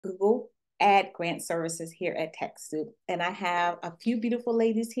Google Ad Grant Services here at TechSoup. And I have a few beautiful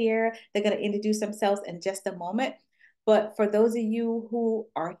ladies here. They're going to introduce themselves in just a moment. But for those of you who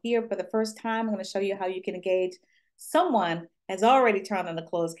are here for the first time, I'm going to show you how you can engage. Someone has already turned on the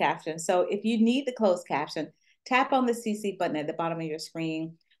closed caption. So if you need the closed caption, tap on the CC button at the bottom of your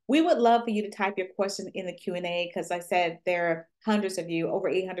screen. We would love for you to type your question in the Q&A because I said there are hundreds of you, over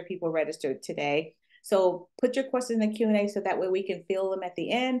 800 people registered today. So put your question in the Q&A so that way we can fill them at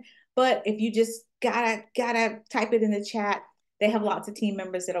the end. But if you just gotta type it in the chat, they have lots of team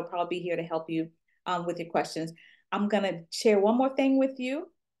members that'll probably be here to help you with your questions. I'm gonna share one more thing with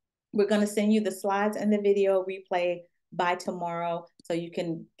you. We're gonna send you the slides and the video replay by tomorrow so you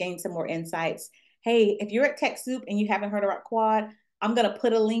can gain some more insights. Hey, if you're at TechSoup and you haven't heard about Quad, I'm gonna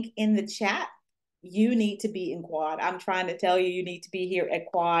put a link in the chat. You need to be in Quad. I'm trying to tell you, you need to be here at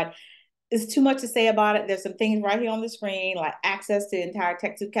Quad. It's too much to say about it. There's some things right here on the screen, like access to the entire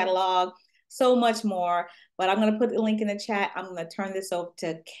TechSoup catalog, so much more. But I'm going to put the link in the chat. I'm going to turn this over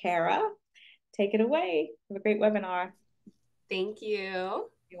to Kara. Take it away. Have a great webinar. Thank you.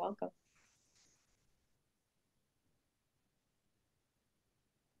 You're welcome.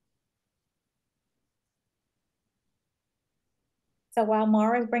 So while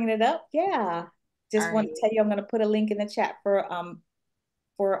Mara's bringing it up, just want to tell you, I'm going to put a link in the chat for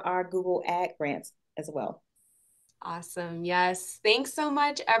our Google Ad grants as well. Awesome. Yes. Thanks so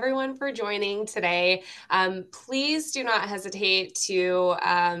much, everyone, for joining today. Please do not hesitate to,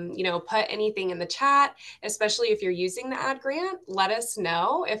 put anything in the chat, especially if you're using the ad grant. Let us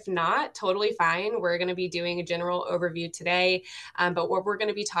know. If not, totally fine. We're going to be doing a general overview today. But what we're going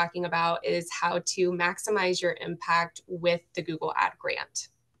to be talking about is how to maximize your impact with the Google Ad Grant.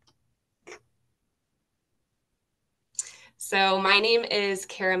 So my name is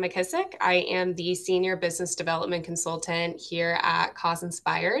Kara McKissick. I am the Senior Business Development Consultant here at Cause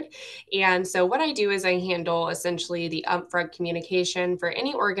Inspired. And so what I do is I handle essentially the upfront communication for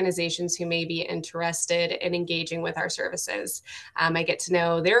any organizations who may be interested in engaging with our services. I get to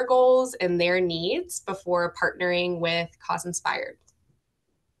know their goals and their needs before partnering with Cause Inspired.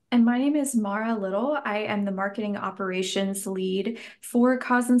 And my name is Mara Little. I am the marketing operations lead for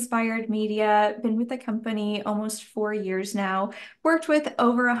Cause Inspired Media. Been with the company almost 4 years now. Worked with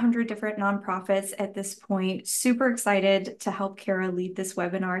over 100 different nonprofits at this point. Super excited to help Kara lead this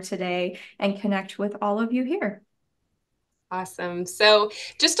webinar today and connect with all of you here. Awesome. So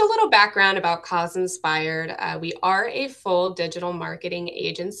just a little background about Cause Inspired. We are a full digital marketing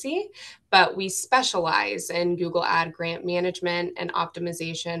agency, but we specialize in Google Ad Grant management and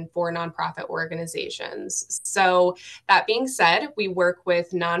optimization for nonprofit organizations. So that being said, we work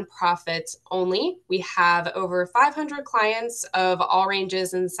with nonprofits only. We have over 500 clients of all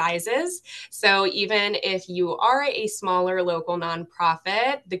ranges and sizes. So even if you are a smaller local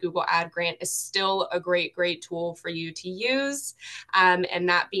nonprofit, the Google Ad Grant is still a great tool for you to use. And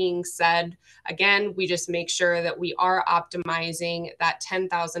that being said, again, we just make sure that we are optimizing that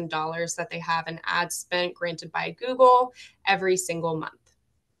 $10,000 that they have in ad spend granted by Google every single month.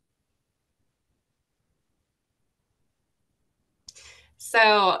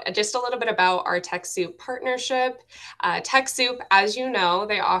 So just a little bit about our TechSoup partnership. TechSoup, as you know,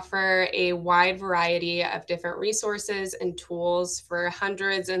 they offer a wide variety of different resources and tools for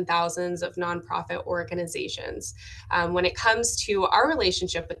hundreds and thousands of nonprofit organizations. When it comes to our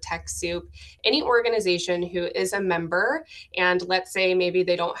relationship with TechSoup, any organization who is a member, and let's say maybe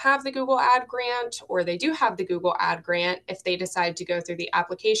they don't have the Google Ad Grant or they do have the Google Ad Grant, if they decide to go through the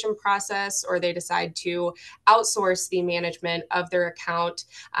application process or they decide to outsource the management of their account,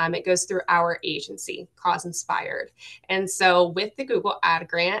 it goes through our agency, Cause Inspired. And so with the Google Ad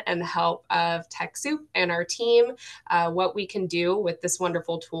Grant and the help of TechSoup and our team, what we can do with this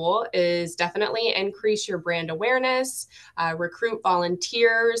wonderful tool is definitely increase your brand awareness, recruit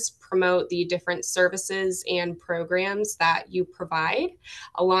volunteers, promote the different services and programs that you provide.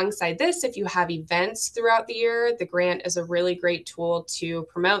 Alongside this, if you have events throughout the year, the grant is a really great tool to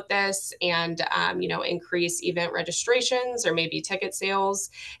promote this and increase event registrations or maybe ticket sales.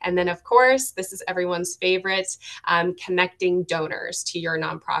 And then, of course, this is everyone's favorite, connecting donors to your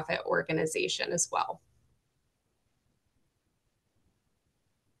nonprofit organization as well.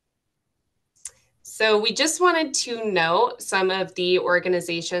 So we just wanted to note some of the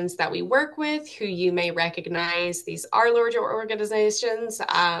organizations that we work with who you may recognize. These are larger organizations,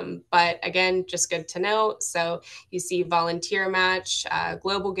 but again, just good to note. So you see Volunteer Match,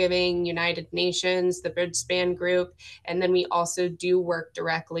 Global Giving, United Nations, the Bridgespan Group, and then we also do work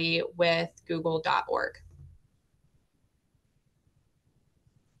directly with Google.org.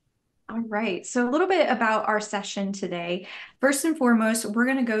 All right, so a little bit about our session today. First and foremost, we're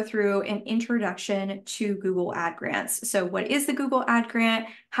going to go through an introduction to Google Ad Grants. So what is the Google Ad Grant?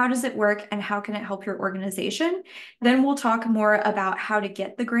 How does it work? And how can it help your organization? Then we'll talk more about how to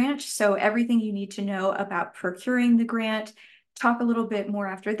get the grant. So everything you need to know about procuring the grant. Talk a little bit more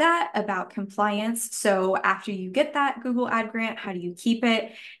after that about compliance. So after you get that Google Ad Grant, how do you keep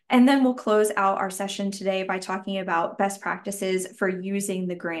it? And then we'll close out our session today by talking about best practices for using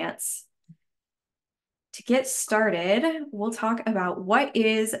the grants. To get started, we'll talk about what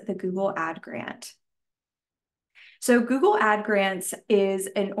is the Google Ad Grant. So Google Ad Grants is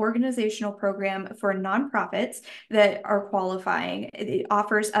an organizational program for nonprofits that are qualifying. It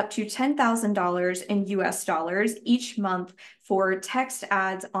offers up to $10,000 in US dollars each month for text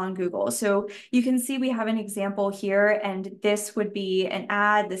ads on Google. So you can see we have an example here, and this would be an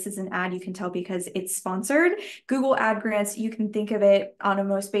ad. This is an ad, you can tell because it's sponsored. Google Ad Grants, you can think of it on a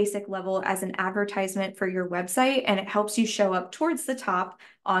most basic level as an advertisement for your website, and it helps you show up towards the top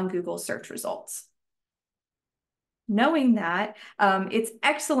on Google search results. Knowing that, it's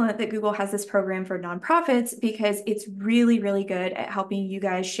excellent that Google has this program for nonprofits because it's really, really good at helping you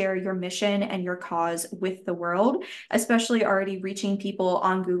guys share your mission and your cause with the world, especially already reaching people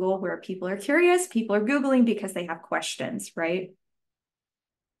on Google where people are curious, people are Googling because they have questions, right?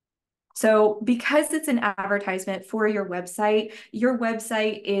 So because it's an advertisement for your website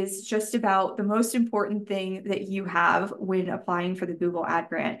is just about the most important thing that you have when applying for the Google Ad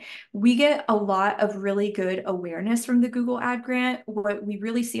Grant. We get a lot of really good awareness from the Google Ad Grant. What we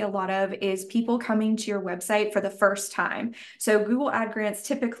really see a lot of is people coming to your website for the first time. So Google Ad Grants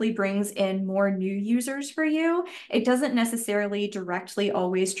typically brings in more new users for you. It doesn't necessarily directly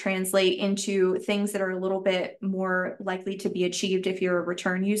always translate into things that are a little bit more likely to be achieved if you're a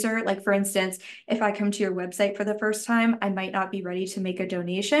return user. Like for instance, if I come to your website for the first time, I might not be ready to make a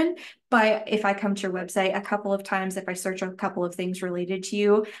donation. But if I come to your website a couple of times, if I search a couple of things related to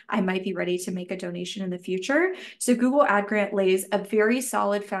you, I might be ready to make a donation in the future. So Google Ad Grant lays a very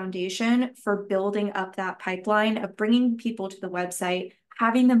solid foundation for building up that pipeline of bringing people to the website,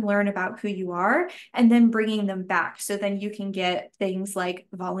 having them learn about who you are, and then bringing them back. So then you can get things like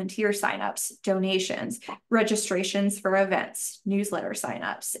volunteer signups, donations, registrations for events, newsletter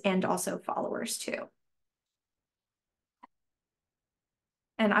signups, and also followers too.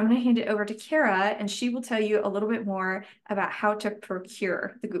 And I'm going to hand it over to Kara, and she will tell you a little bit more about how to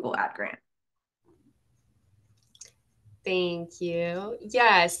procure the Google Ad Grant. Thank you.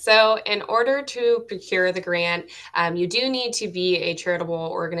 Yes. So in order to procure the grant, you do need to be a charitable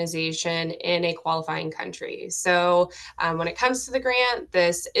organization in a qualifying country. So when it comes to the grant,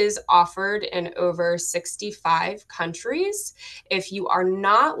 this is offered in over 65 countries. If you are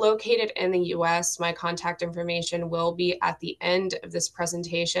not located in the US, my contact information will be at the end of this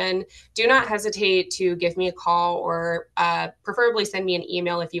presentation. Do not hesitate to give me a call or preferably send me an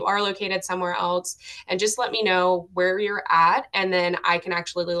email if you are located somewhere else, and just let me know where you're at, and then I can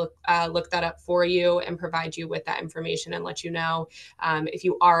actually look that up for you and provide you with that information and let you know if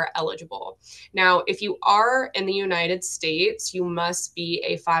you are eligible. Now, if you are in the United States, you must be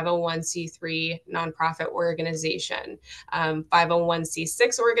a 501c3 nonprofit organization.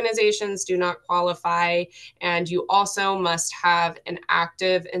 501c6 organizations do not qualify, and you also must have an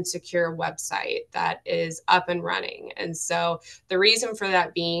active and secure website that is up and running. And so the reason for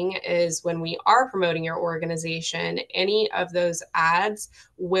that being is when we are promoting your organization, any of those ads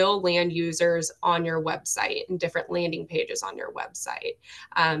will land users on your website and different landing pages on your website.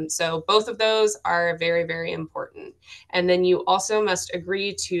 So both of those are very, very important. And then you also must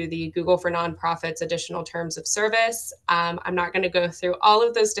agree to the Google for Nonprofits additional terms of service. I'm not going to go through all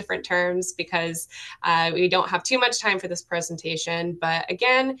of those different terms because we don't have too much time for this presentation. But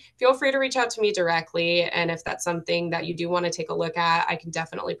again, feel free to reach out to me directly. And if that's something that you do want to take a look at, I can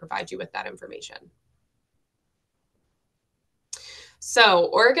definitely provide you with that information. So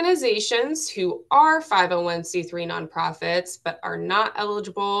organizations who are 501c3 nonprofits but are not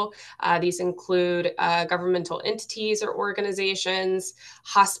eligible, these include governmental entities or organizations,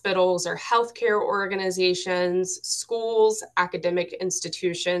 hospitals or healthcare organizations, schools, academic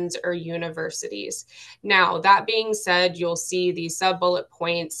institutions, or universities. Now, that being said, you'll see the sub-bullet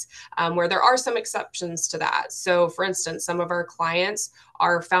points where there are some exceptions to that. So for instance, some of our clients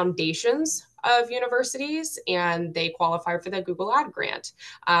are foundations, of universities, and they qualify for the Google Ad Grant,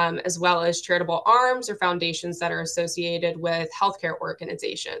 as well as charitable arms or foundations that are associated with healthcare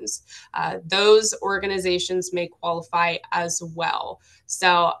organizations. Those organizations may qualify as well.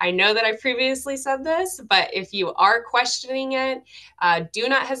 So I know that I previously said this, but if you are questioning it, do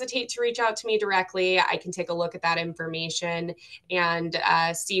not hesitate to reach out to me directly. I can take a look at that information and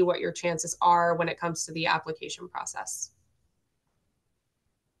see what your chances are when it comes to the application process.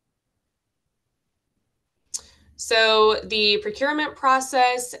 So the procurement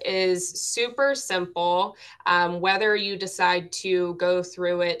process is super simple. Whether you decide to go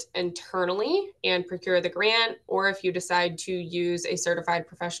through it internally and procure the grant, or if you decide to use a certified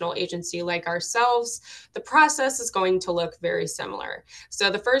professional agency like ourselves, the process is going to look very similar.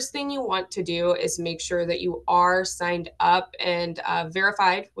 So the first thing you want to do is make sure that you are signed up and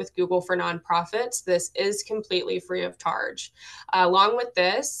verified with Google for Nonprofits. This is completely free of charge. Along with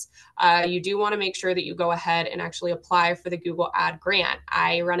this, you do want to make sure that you go ahead and actually apply for the Google Ad Grant.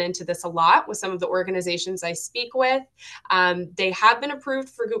 I run into this a lot with some of the organizations I speak with. They have been approved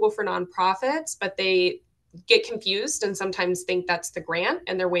for Google for Nonprofits, but they get confused and sometimes think that's the grant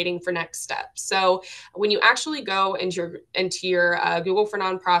and they're waiting for next steps. So when you actually go into your Google for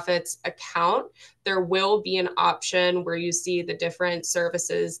Nonprofits account, there will be an option where you see the different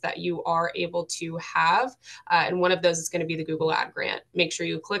services that you are able to have. And one of those is going to be the Google Ad Grant. Make sure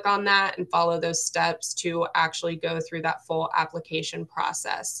you click on that and follow those steps to actually go through that full application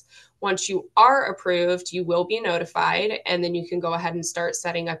process. Once you are approved, you will be notified, and then you can go ahead and start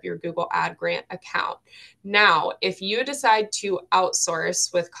setting up your Google Ad Grant account. Now, if you decide to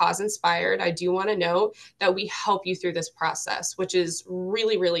outsource with Cause Inspired, I do want to note that we help you through this process, which is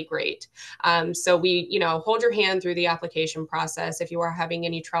really, really great. So we, hold your hand through the application process if you are having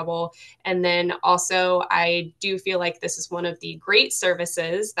any trouble. And then also, I do feel like this is one of the great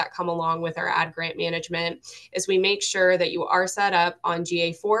services that come along with our ad grant management is we make sure that you are set up on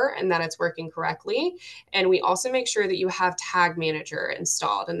GA4 and that it's working correctly. And we also make sure that you have Tag Manager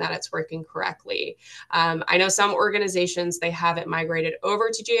installed and that it's working correctly. I know some organizations, they haven't migrated over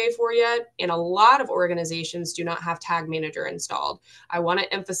to GA4 yet, and a lot of organizations do not have Tag Manager installed. I want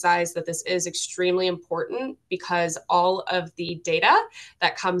to emphasize that this is extremely important because all of the data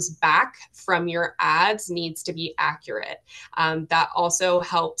that comes back from your ads needs to be accurate. That also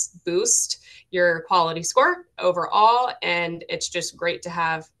helps boost your quality score overall, and it's just great to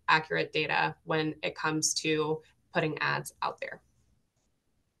have accurate data when it comes to putting ads out there.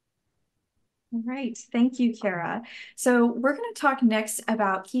 All right, thank you, Kara. So we're going to talk next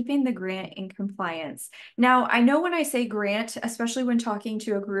about keeping the grant in compliance. Now, I know when I say grant, especially when talking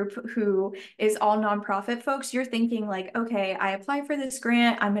to a group who is all nonprofit folks, you're thinking like, okay, I apply for this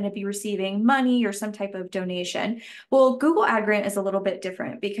grant, I'm going to be receiving money or some type of donation. Well, Google Ad Grant is a little bit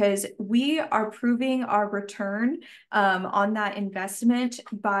different because we are proving our return on that investment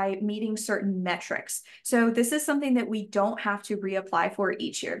by meeting certain metrics. So this is something that we don't have to reapply for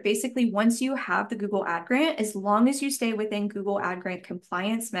each year. Basically, once you have the Google Ad Grant, as long as you stay within Google Ad Grant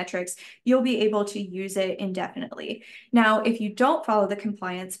compliance metrics, you'll be able to use it indefinitely. Now, if you don't follow the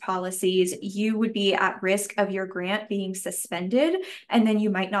compliance policies, you would be at risk of your grant being suspended, and then you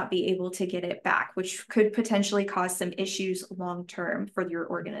might not be able to get it back, which could potentially cause some issues long-term for your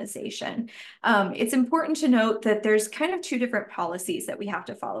organization. It's important to note that there's kind of two different policies that we have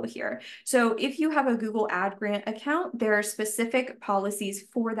to follow here. So if you have a Google Ad Grant account, there are specific policies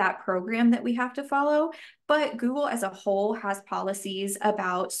for that program that we have to follow, but Google as a whole has policies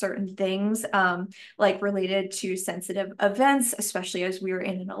about certain things like related to sensitive events, especially as we are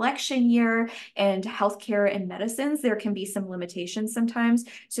in an election year, and healthcare and medicines. There can be some limitations sometimes.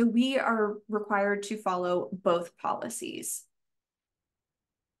 So we are required to follow both policies.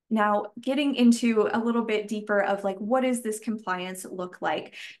 Now, getting into a little bit deeper of like, what does this compliance look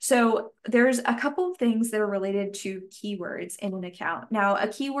like? So there's a couple of things that are related to keywords in an account. Now, a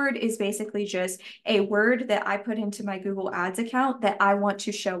keyword is basically just a word that I put into my Google Ads account that I want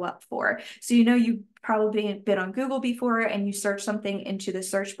to show up for. So, you've probably been on Google before and you search something into the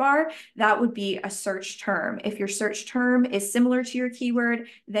search bar, that would be a search term. If your search term is similar to your keyword,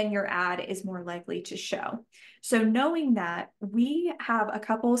 then your ad is more likely to show. So knowing that, we have a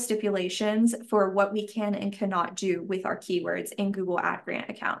couple stipulations for what we can and cannot do with our keywords in Google Ad Grant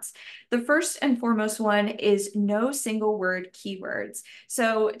accounts. The first and foremost one is no single word keywords.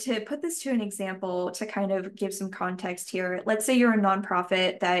 So to put this to an example, to kind of give some context here, let's say you're a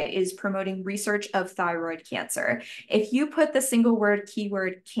nonprofit that is promoting research of thyroid cancer. If you put the single word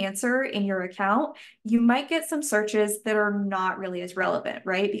keyword cancer in your account, you might get some searches that are not really as relevant,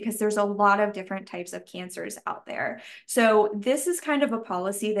 right? Because there's a lot of different types of cancers out there. So this is kind of a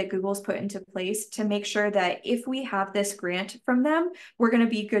policy that Google's put into place to make sure that if we have this grant from them, we're going to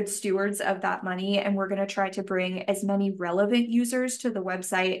be good stewards of that money, and we're going to try to bring as many relevant users to the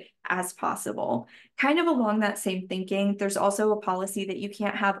website as possible. Kind of along that same thinking, there's also a policy that you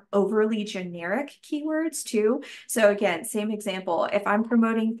can't have overly generic keywords too. So again, same example, if I'm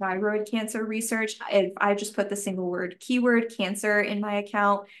promoting thyroid cancer research, if I just put the single word keyword cancer in my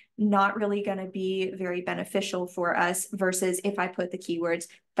account, not really going to be very beneficial for us versus if I put the keywords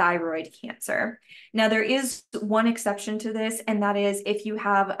thyroid cancer. Now, there is one exception to this, and that is if you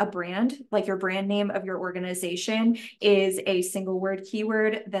have a brand, like your brand name of your organization is a single word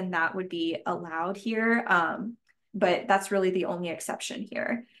keyword, then that would be allowed here. But that's really the only exception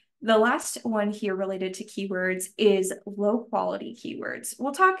here. The last one here related to keywords is low quality keywords.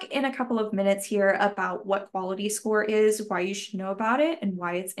 We'll talk in a couple of minutes here about what quality score is, why you should know about it, and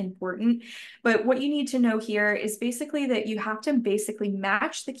why it's important. But what you need to know here is basically that you have to basically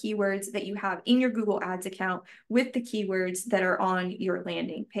match the keywords that you have in your Google Ads account with the keywords that are on your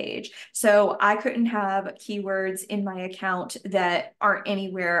landing page. So I couldn't have keywords in my account that aren't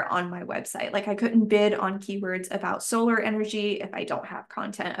anywhere on my website. Like I couldn't bid on keywords about solar energy if I don't have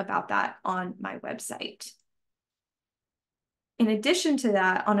content about that on my website. In addition to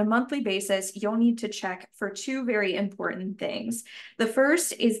that, on a monthly basis, you'll need to check for two very important things. The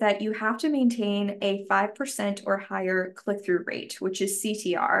first is that you have to maintain a 5% or higher click-through rate, which is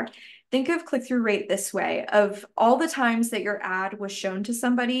CTR. Think of click-through rate this way: of all the times that your ad was shown to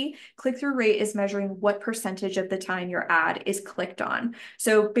somebody, click-through rate is measuring what percentage of the time your ad is clicked on.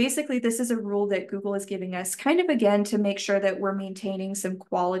 So basically, this is a rule that Google is giving us kind of again to make sure that we're maintaining some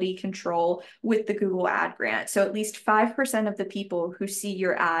quality control with the Google ad grant. So at least 5% of the people who see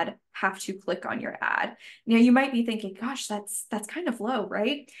your ad have to click on your ad. Now you might be thinking, gosh, that's kind of low,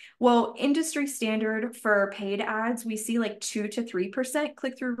 right? Well, industry standard for paid ads, we see like 2 to 3%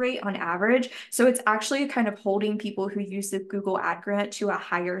 click-through rate on average. So it's actually kind of holding people who use the Google ad grant to a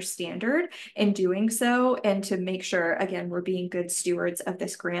higher standard in doing so, and to make sure, again, we're being good stewards of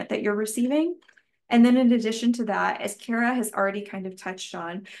this grant that you're receiving. And then in addition to that, as Kara has already kind of touched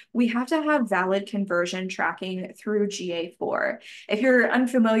on, we have to have valid conversion tracking through GA4. If you're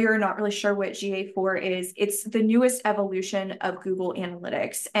unfamiliar, not really sure what GA4 is, it's the newest evolution of Google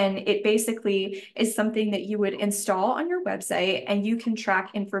Analytics. And it basically is something that you would install on your website, and you can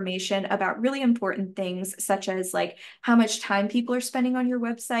track information about really important things, such as like how much time people are spending on your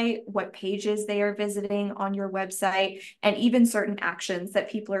website, what pages they are visiting on your website, and even certain actions that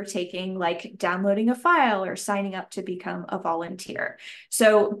people are taking, like downloading a file or signing up to become a volunteer.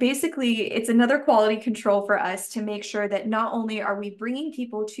 So basically, it's another quality control for us to make sure that not only are we bringing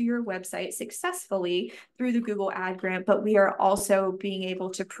people to your website successfully through the Google Ad Grant, but we are also being able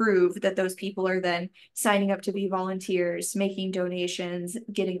to prove that those people are then signing up to be volunteers, making donations,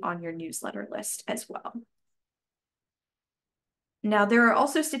 getting on your newsletter list as well. Now, there are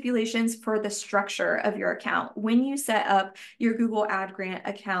also stipulations for the structure of your account. When you set up your Google Ad Grant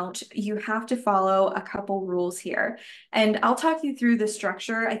account, you have to follow a couple rules here. And I'll talk you through the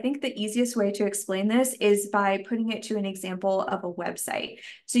structure. I think the easiest way to explain this is by putting it to an example of a website.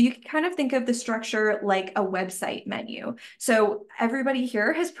 So you can kind of think of the structure like a website menu. So everybody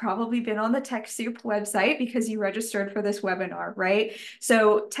here has probably been on the TechSoup website because you registered for this webinar, right?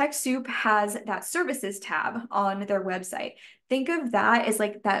 So TechSoup has that services tab on their website. Think of that as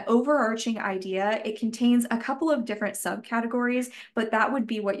like that overarching idea. It contains a couple of different subcategories, but that would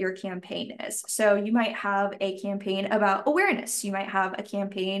be what your campaign is. So you might have a campaign about awareness. You might have a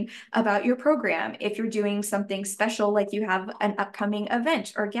campaign about your program. If you're doing something special, like you have an upcoming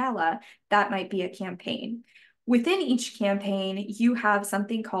event or gala, that might be a campaign. Within each campaign, you have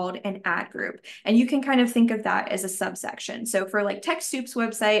something called an ad group, and you can kind of think of that as a subsection. So for like TechSoup's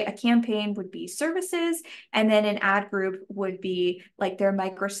website, a campaign would be services, and then an ad group would be like their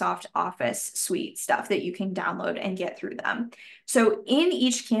Microsoft Office suite stuff that you can download and get through them. So in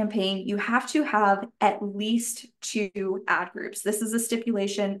each campaign, you have to have at least 2 ad groups. This is a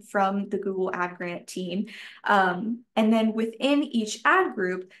stipulation from the Google Ad Grant team. And then within each ad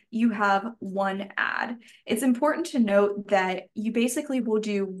group, you have 1 ad. It's important to note that you basically will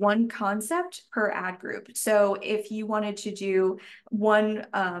do 1 concept per ad group. So if you wanted to do 1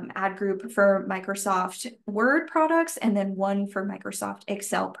 ad group for Microsoft Word products and then 1 for Microsoft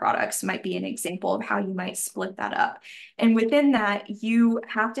Excel products might be an example of how you might split that up. And within that, you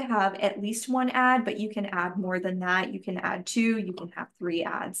have to have at least 1 ad, but you can add more than that. You can add 2, you can have 3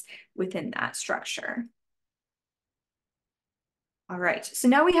 ads within that structure. All right, so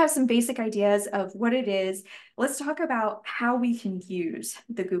now we have some basic ideas of what it is let's talk about how we can use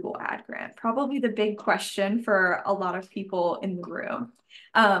the Google Ad Grant. Probably the big question for a lot of people in the room.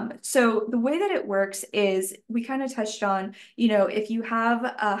 So the way that it works is we kind of touched on, if you have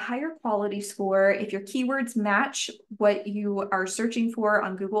a higher quality score, if your keywords match what you are searching for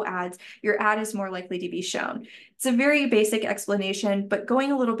on Google Ads, your ad is more likely to be shown. It's a very basic explanation, but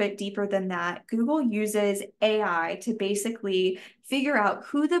going a little bit deeper than that, Google uses AI to basically figure out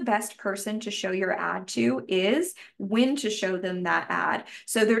who the best person to show your ad to is, when to show them that ad.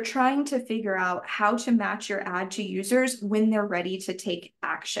 So they're trying to figure out how to match your ad to users when they're ready to take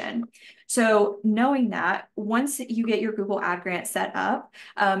action. So knowing that, once you get your Google Ad Grant set up,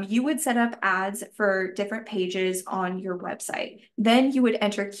 you would set up ads for different pages on your website. Then you would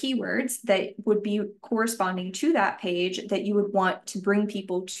enter keywords that would be corresponding to that page that you would want to bring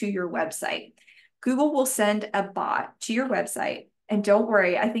people to your website. Google will send a bot to your website. And don't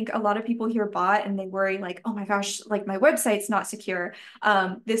worry, I think a lot of people hear bot and they worry like, oh my gosh, like my website's not secure.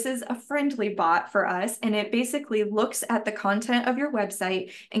 This is a friendly bot for us, and it basically looks at the content of your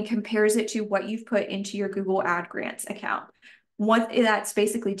website and compares it to what you've put into your Google Ad Grants account. What that's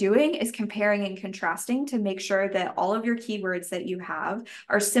basically doing is comparing and contrasting to make sure that all of your keywords that you have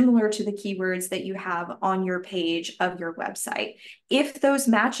are similar to the keywords that you have on your page of your website. If those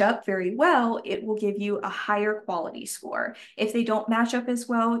match up very well, it will give you a higher quality score. If they don't match up as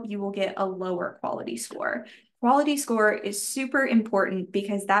well, you will get a lower quality score. Quality score is super important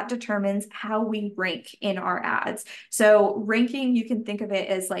because that determines how we rank in our ads. So ranking, you can think of it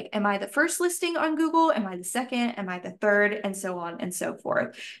as like, am I the first listing on Google? Am I the second? Am I the third? And so on and so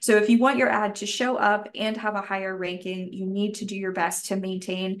forth. So if you want your ad to show up and have a higher ranking, you need to do your best to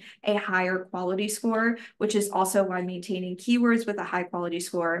maintain a higher quality score, which is also why maintaining keywords with a high quality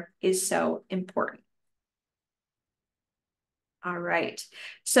score is so important. All right.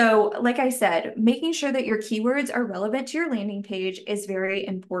 So like I said, making sure that your keywords are relevant to your landing page is very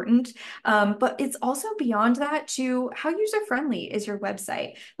important. But it's also beyond that to how user-friendly is your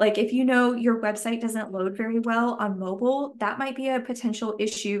website. Like if you know your website doesn't load very well on mobile, that might be a potential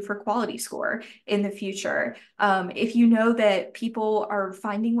issue for quality score in the future. If you know that people are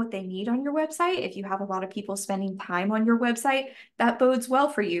finding what they need on your website, if you have a lot of people spending time on your website, that bodes well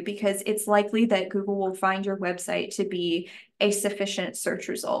for you because it's likely that Google will find your website to be a sufficient search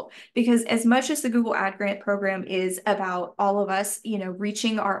result. Because as much as the Google Ad Grant program is about all of us,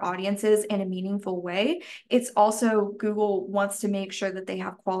 reaching our audiences in a meaningful way, it's also Google wants to make sure that they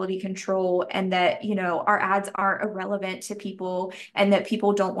have quality control and that, our ads aren't irrelevant to people and that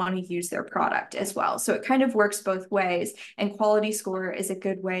people don't want to use their product as well. So it kind of works both ways, and quality score is a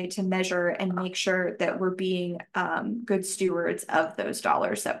good way to measure and make sure that we're being good stewards of those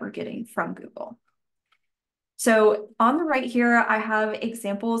dollars that we're getting from Google. So on the right here, I have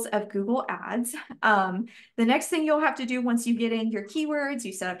examples of Google Ads. The next thing you'll have to do once you get in your keywords,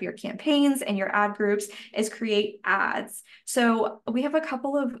 you set up your campaigns and your ad groups, is create ads. So we have a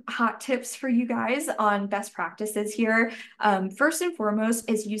couple of hot tips for you guys on best practices here. First and foremost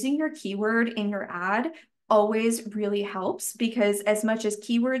is using your keyword in your ad always really helps, because as much as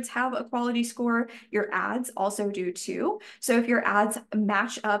keywords have a quality score, your ads also do too. So if your ads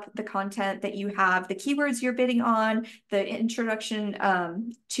match up the content that you have, the keywords you're bidding on, the introduction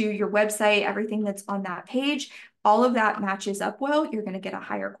to your website, everything that's on that page, all of that matches up well, you're going to get a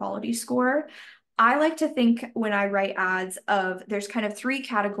higher quality score. I like to think when I write ads there's kind of three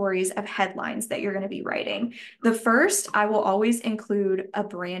categories of headlines that you're going to be writing. The first, I will always include a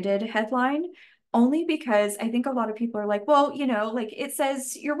branded headline, only because I think a lot of people are like, well, like it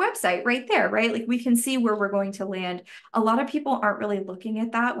says your website right there, right? Like we can see where we're going to land. A lot of people aren't really looking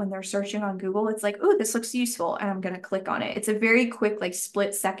at that when they're searching on Google. It's like, oh, this looks useful, and I'm going to click on it. It's a very quick, like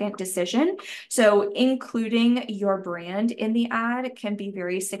split-second decision. So including your brand in the ad can be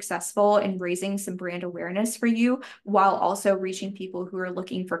very successful in raising some brand awareness for you while also reaching people who are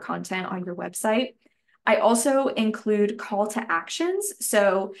looking for content on your website. I also include call to actions.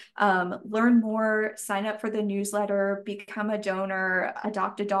 So learn more, sign up for the newsletter, become a donor,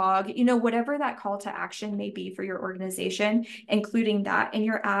 adopt a dog, whatever that call to action may be for your organization, including that in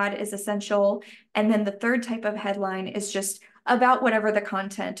your ad is essential. And then the third type of headline is just about whatever the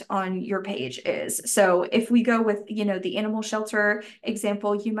content on your page is. So if we go with, the animal shelter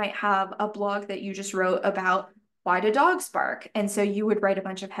example, you might have a blog that you just wrote about why do dogs bark? And so you would write a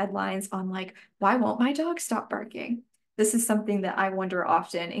bunch of headlines on like, why won't my dog stop barking? This is something that I wonder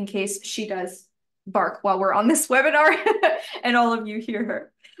often in case she does bark while we're on this webinar and all of you hear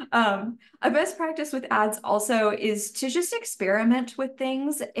her. A best practice with ads also is to just experiment with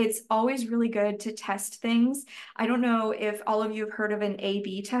things. It's always really good to test things. I don't know if all of you have heard of an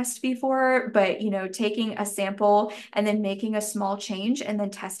A/B test before, but taking a sample and then making a small change and then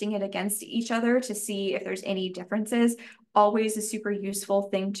testing it against each other to see if there's any differences, always a super useful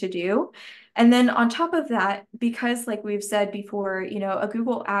thing to do. And then on top of that, because like we've said before, a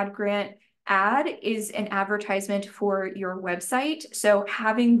Google ad grant ad is an advertisement for your website. So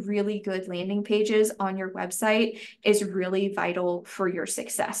having really good landing pages on your website is really vital for your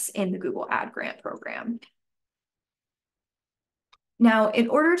success in the Google Ad Grant program. Now, in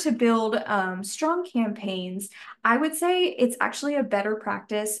order to build strong campaigns, I would say it's actually a better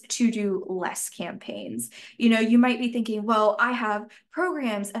practice to do less campaigns. You might be thinking, well, I have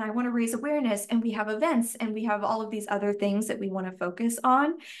programs and I want to raise awareness and we have events and we have all of these other things that we want to focus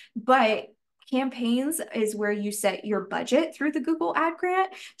on. But campaigns is where you set your budget through the Google Ad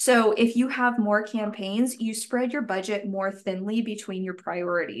Grant. So if you have more campaigns, you spread your budget more thinly between your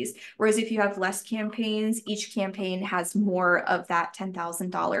priorities. Whereas if you have less campaigns, each campaign has more of that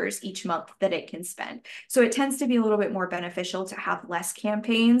 $10,000 each month that it can spend. So it tends to be a little bit more beneficial to have less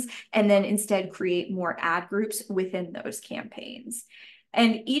campaigns and then instead create more ad groups within those campaigns.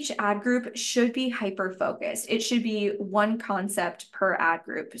 And each ad group should be hyper-focused. It should be one concept per ad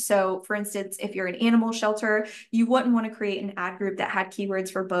group. So for instance, if you're an animal shelter, you wouldn't want to create an ad group that had keywords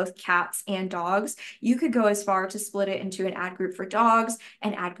for both cats and dogs. You could go as far to split it into an ad group for dogs,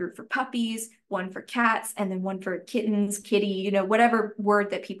 an ad group for puppies, one for cats, and then one for kittens, kitty, whatever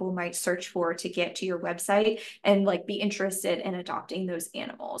word that people might search for to get to your website and be interested in adopting those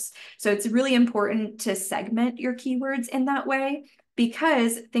animals. So it's really important to segment your keywords in that way.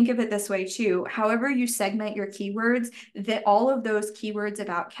 Because think of it this way too, however you segment your keywords, that all of those keywords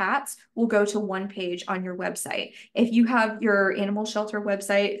about cats will go to one page on your website. If you have your animal shelter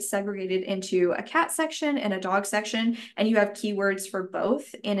website segregated into a cat section and a dog section, and you have keywords for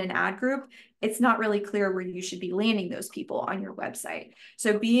both in an ad group, it's not really clear where you should be landing those people on your website.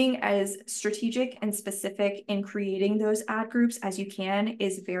 So being as strategic and specific in creating those ad groups as you can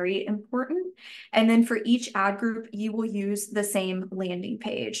is very important. And then for each ad group, you will use the same landing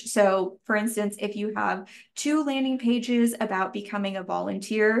page. So for instance, if you have 2 landing pages about becoming a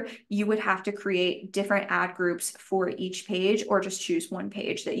volunteer, you would have to create different ad groups for each page or just choose one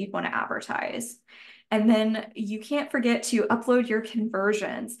page that you'd want to advertise. And then you can't forget to upload your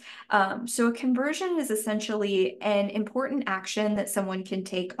conversions. So a conversion is essentially an important action that someone can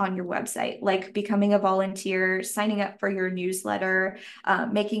take on your website, like becoming a volunteer, signing up for your newsletter,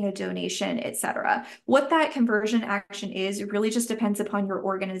 making a donation, etc. What that conversion action is really just depends upon your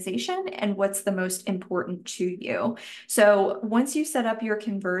organization and what's the most important to you. So once you set up your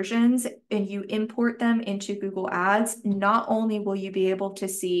conversions and you import them into Google Ads, not only will you be able to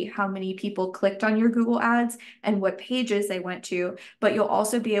see how many people clicked on your Google Ads and what pages they went to, but you'll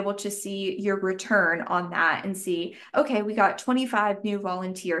also be able to see your return on that and see, okay, we got 25 new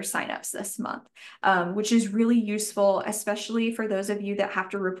volunteer signups this month, which is really useful, especially for those of you that have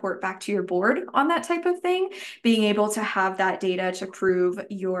to report back to your board on that type of thing, being able to have that data to prove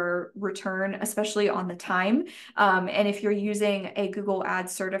your return, especially on the time. And if you're using a Google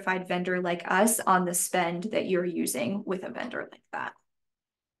Ads certified vendor like us, on the spend that you're using with a vendor like that.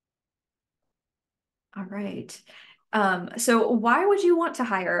 All right. So why would you want to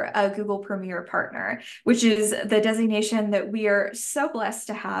hire a Google Premier Partner, which is the designation that we are so blessed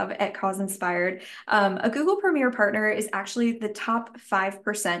to have at Cause Inspired? A Google Premier Partner is actually the top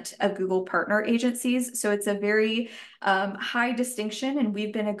 5% of Google partner agencies. So it's a very high distinction, and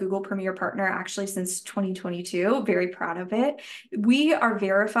we've been a Google Premier Partner actually since 2022. Very proud of it. We are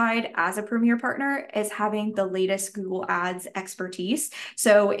verified as a Premier Partner as having the latest Google Ads expertise.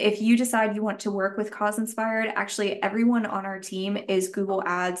 So if you decide you want to work with Cause Inspired, actually everyone on our team is Google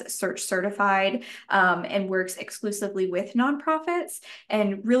Ads search certified and works exclusively with nonprofits.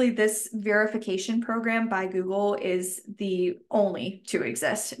 And really this verification program by Google is the only to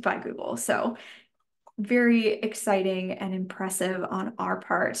exist by Google. So very exciting and impressive on our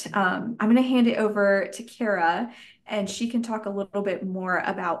part. I'm going to hand it over to Kara, and she can talk a little bit more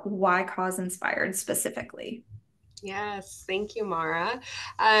about why Cause Inspired specifically. Yes, thank you, Mara.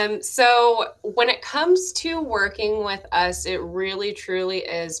 So when it comes to working with us, it really truly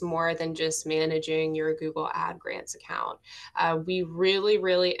is more than just managing your Google Ad Grants account. We really,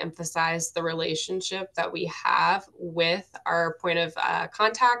 really emphasize the relationship that we have with our point of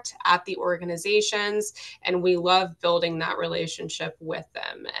contact at the organizations, and we love building that relationship with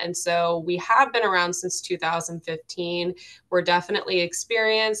them. And so we have been around since 2015. We're definitely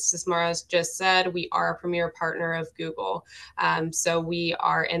experienced. As Mara just said, we are a premier partner of with Google. So we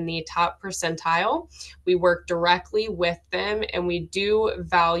are in the top percentile. We work directly with them, and we do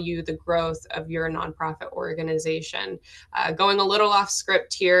value the growth of your nonprofit organization. Going a little off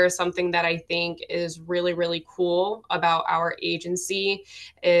script here, something that I think is really, really cool about our agency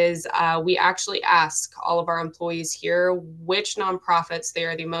is we actually ask all of our employees here which nonprofits they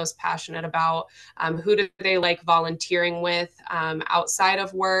are the most passionate about, who do they like volunteering with outside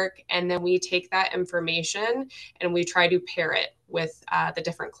of work, and then we take that information and we try to pair it with the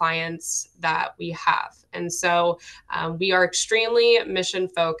different clients that we have. And so we are extremely mission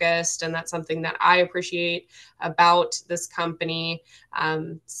focused, and that's something that I appreciate about this company.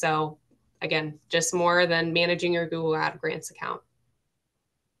 So again, just more than managing your Google Ad Grants account.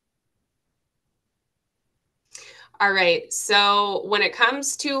 All right, so when it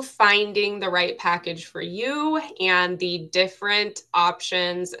comes to finding the right package for you and the different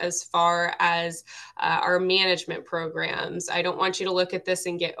options as far as our management programs, I don't want you to look at this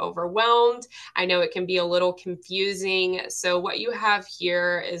and get overwhelmed. I know it can be a little confusing. So what you have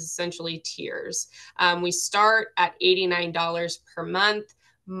here is essentially tiers. We start at $89 per month.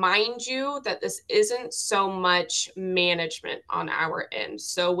 Mind you that this isn't so much management on our end.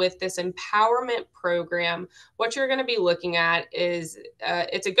 So with this empowerment program, what you're going to be looking at is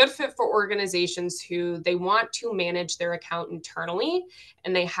it's a good fit for organizations who they want to manage their account internally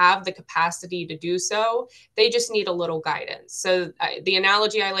and they have the capacity to do so. They just need a little guidance. So the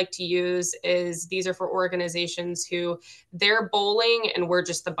analogy I like to use is these are for organizations who they're bowling and we're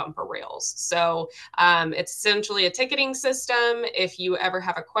just the bumper rails. So it's essentially a ticketing system. If you ever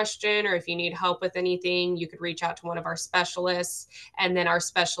have a question or if you need help with anything, you could reach out to one of our specialists, and then our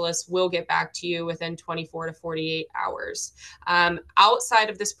specialists will get back to you within 24 to 48 hours.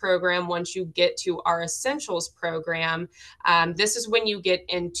 Outside of this program, once you get to our Essentials program, this is when you get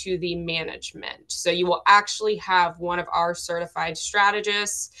into the management. So you will actually have one of our certified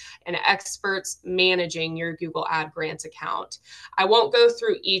strategists and experts managing your Google Ad Grants account. I won't go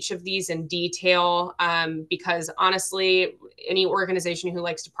through each of these in detail because honestly, any organization who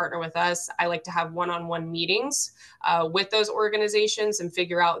likes to partner with us, I like to have one-on-one meetings with those organizations and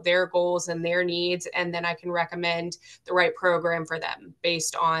figure out their goals and their needs. And then I can recommend the right program for them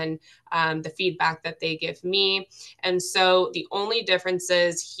based on the feedback that they give me. And so the only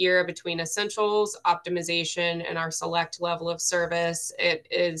differences here between Essentials, Optimization, and our Select level of service, it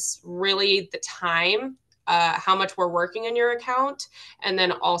is really the time, how much we're working in your account, and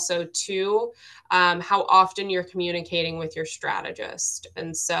then also two, how often you're communicating with your strategist.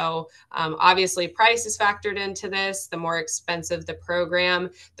 And so obviously price is factored into this. The more expensive the program,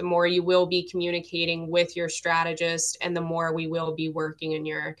 the more you will be communicating with your strategist and the more we will be working in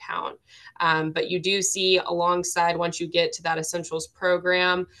your account. But you do see alongside, once you get to that Essentials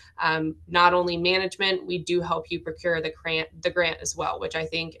program, not only management, we do help you procure the grant as well, which I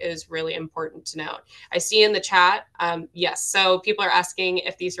think is really important to note. I see in the chat, yes, so people are asking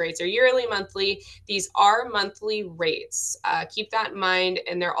if these rates are yearly, monthly. These are monthly rates. Keep that in mind.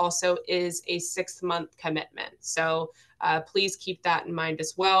 And there also is a 6-month commitment. So please keep that in mind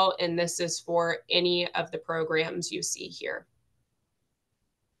as well. And this is for any of the programs you see here.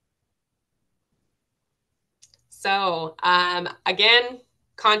 So again,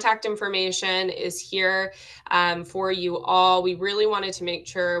 contact information is here for you all. We really wanted to make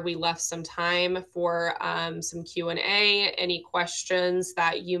sure we left some time for some Q&A, any questions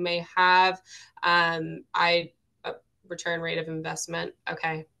that you may have. Return rate of investment.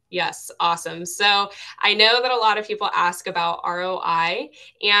 Okay. Yes. Awesome. So I know that a lot of people ask about ROI,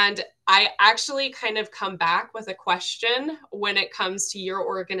 and I actually kind of come back with a question when it comes to your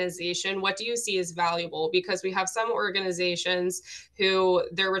organization. What do you see as valuable? Because we have some organizations who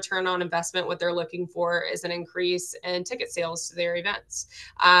their return on investment, what they're looking for is an increase in ticket sales to their events.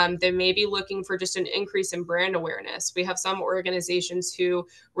 They may be looking for just an increase in brand awareness. We have some organizations who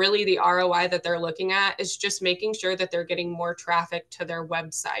really the ROI that they're looking at is just making sure that they're getting more traffic to their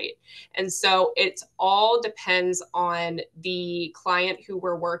website. And so it all depends on the client who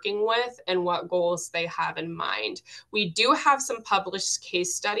we're working with and what goals they have in mind. We do have some published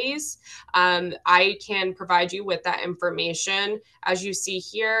case studies. I can provide you with that information. As you see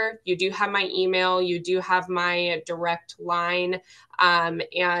here, you do have my email, you do have my direct line,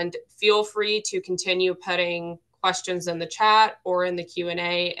 and feel free to continue putting questions in the chat or in the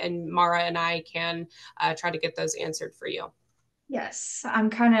Q&A, and Mara and I can try to get those answered for you. Yes, I'm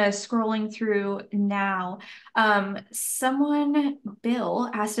kind of scrolling through now. Bill,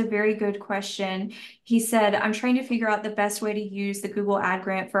 asked a very good question. He said, I'm trying to figure out the best way to use the Google Ad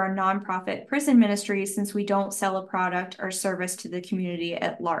Grant for our nonprofit prison ministry since we don't sell a product or service to the community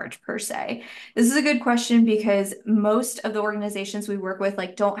at large per se. This is a good question because most of the organizations we work with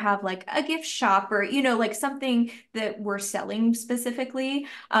like don't have like a gift shop or, like something that we're selling specifically.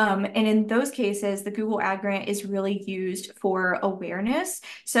 And in those cases, the Google Ad Grant is really used for awareness.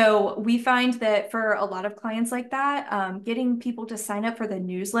 So we find that for a lot of clients like that, getting people to sign up for the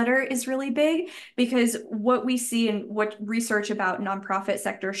newsletter is really big because what we see and what research about nonprofit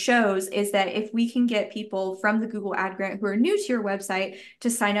sector shows is that if we can get people from the Google Ad Grant who are new to your website to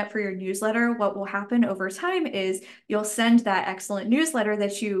sign up for your newsletter, what will happen over time is you'll send that excellent newsletter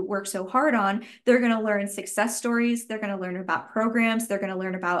that you work so hard on. They're going to learn success stories. They're going to learn about programs. They're going to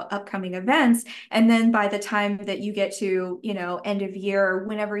learn about upcoming events. And then by the time that you get to, end of year,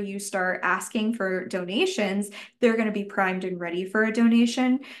 whenever you start asking for donations, they're going to be primed and ready for a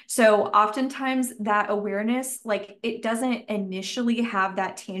donation. So oftentimes that awareness, like it doesn't initially have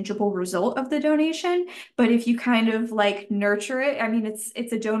that tangible result of the donation, but if you kind of like nurture it, I mean,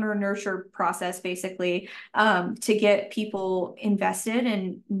 it's a donor nurture process basically, to get people invested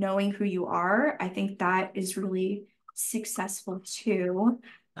in knowing who you are. I think that is really successful too.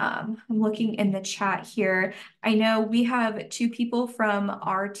 I'm looking in the chat here. I know we have two people from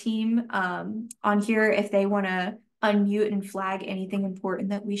our team on here if they want to unmute and flag anything important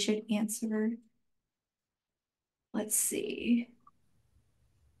that we should answer. Let's see.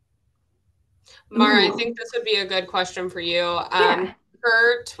 Mara, I Ooh. think this would be a good question for you. Yeah.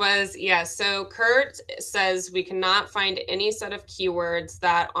 Kurt was, yes. So Kurt says we cannot find any set of keywords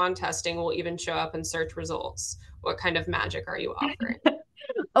that on testing will even show up in search results. What kind of magic are you offering?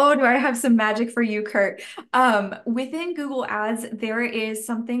 Oh, do I have some magic for you, Kurt? Within Google Ads, there is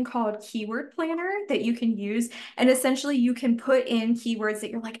something called Keyword Planner that you can use. And essentially, you can put in keywords that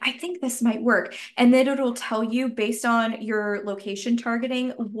you're like, I think this might work. And then it'll tell you based on your location targeting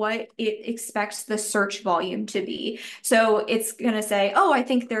what it expects the search volume to be. So it's going to say, oh, I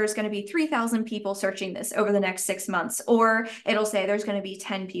think there's going to be 3,000 people searching this over the next 6 months. Or it'll say there's going to be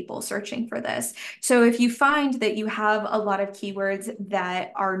 10 people searching for this. So if you find that you have a lot of keywords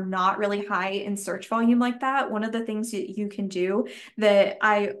that are not really high in search volume like that, one of the things that you can do that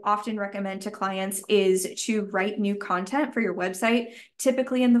I often recommend to clients is to write new content for your website,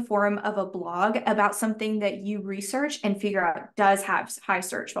 typically in the form of a blog about something that you research and figure out does have high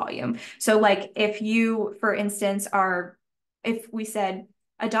search volume. So like if you, for instance, if we said,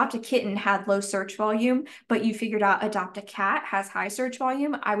 Adopt a Kitten had low search volume, but you figured out Adopt a Cat has high search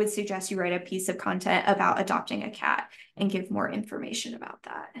volume, I would suggest you write a piece of content about adopting a cat and give more information about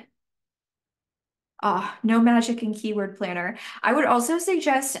that. No magic in Keyword Planner. I would also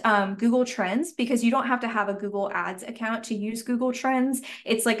suggest Google Trends because you don't have to have a Google Ads account to use Google Trends.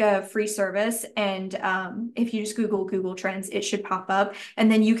 It's like a free service. And if you just Google Trends, it should pop up.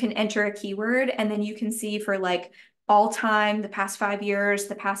 And then you can enter a keyword and then you can see for like all time, the past 5 years,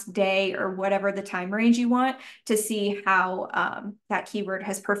 the past day, or whatever the time range you want to see how that keyword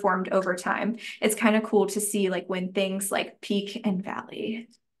has performed over time. It's kind of cool to see like when things like peak and valley.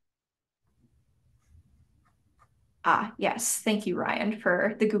 Yes. Thank you, Ryan,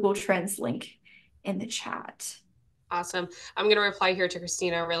 for the Google Trends link in the chat. Awesome. I'm going to reply here to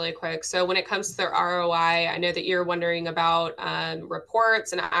Christina really quick. So when it comes to the ROI, I know that you're wondering about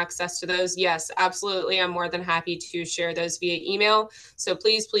reports and access to those. Yes, absolutely. I'm more than happy to share those via email. So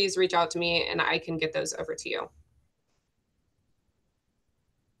please reach out to me and I can get those over to you.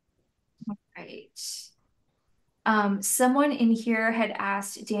 All right. Someone in here had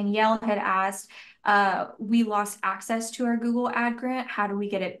asked, Danielle had asked, we lost access to our Google Ad Grant. How do we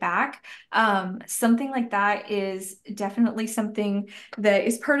get it back? Something like that is definitely something that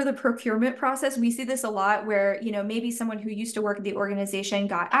is part of the procurement process. We see this a lot where, maybe someone who used to work at the organization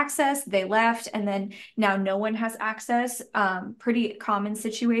got access, they left, and then now no one has access. Pretty common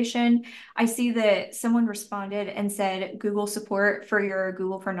situation. I see that someone responded and said Google support for your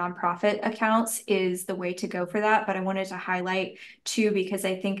Google for Nonprofit accounts is the way to go for that. But I wanted to highlight too, because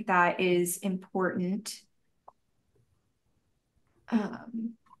I think that is important.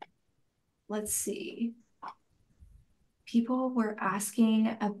 Let's see. People were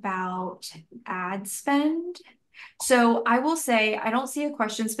asking about ad spend. So I will say, I don't see a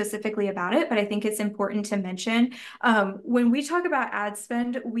question specifically about it, but I think it's important to mention. When we talk about ad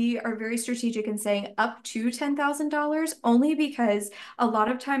spend, we are very strategic in saying up to $10,000, only because a lot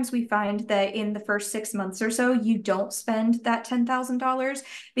of times we find that in the first 6 months or so, you don't spend that $10,000.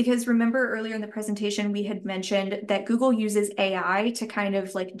 Because remember earlier in the presentation, we had mentioned that Google uses AI to kind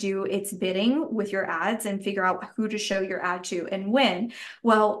of like do its bidding with your ads and figure out who to show your ad to and when.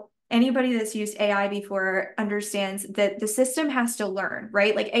 Well, anybody that's used AI before understands that the system has to learn,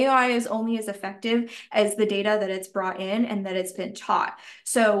 right? Like AI is only as effective as the data that it's brought in and that it's been taught.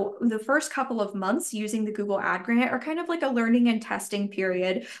 So the first couple of months using the Google Ad Grant are kind of like a learning and testing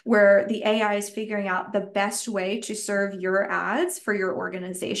period where the AI is figuring out the best way to serve your ads for your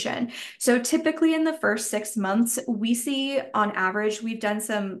organization. So typically in the first 6 months, we see on average, we've done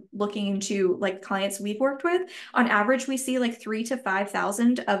some looking into like clients we've worked with. On average, we see like 3,000 to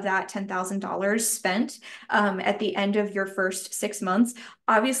 5,000 of that $10,000 spent at the end of your first 6 months.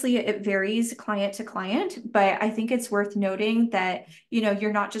 Obviously, it varies client to client, but I think it's worth noting that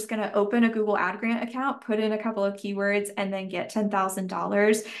you're not just going to open a Google Ad Grant account, put in a couple of keywords, and then get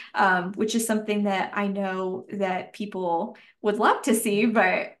 $10,000, which is something that I know that people would love to see,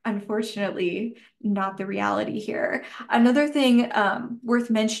 but unfortunately, not the reality here. Another thing worth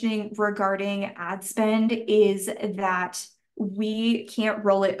mentioning regarding ad spend is that we can't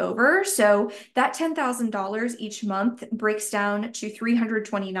roll it over. So that $10,000 each month breaks down to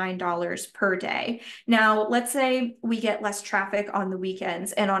 $329 per day. Now, let's say we get less traffic on the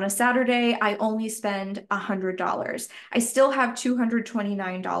weekends, and on a Saturday, I only spend $100. I still have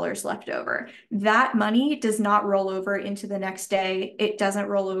 $229 left over. That money does not roll over into the next day. It doesn't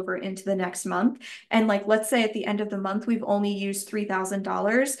roll over into the next month. And like, let's say at the end of the month, we've only used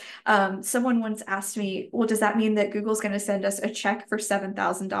 $3,000. Someone once asked me, well, does that mean that Google's going to send us a check for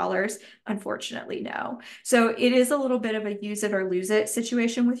 $7,000? Unfortunately, no. So it is a little bit of a use it or lose it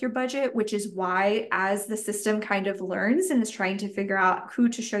situation with your budget, which is why as the system kind of learns and is trying to figure out who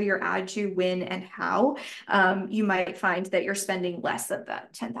to show your ad to, when, and how, you might find that you're spending less than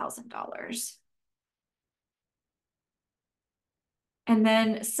that $10,000. And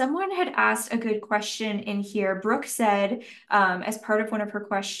then someone had asked a good question in here. Brooke said, as part of one of her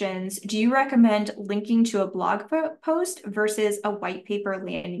questions, do you recommend linking to a blog post versus a white paper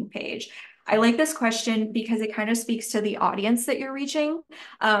landing page? I like this question because it kind of speaks to the audience that you're reaching.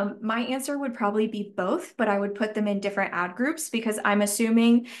 My answer would probably be both, but I would put them in different ad groups because I'm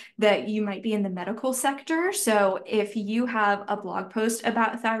assuming that you might be in the medical sector. So if you have a blog post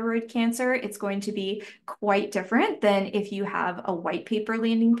about thyroid cancer, it's going to be quite different than if you have a white paper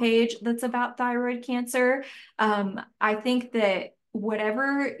landing page that's about thyroid cancer. I think that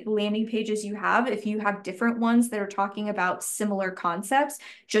whatever landing pages you have, if you have different ones that are talking about similar concepts,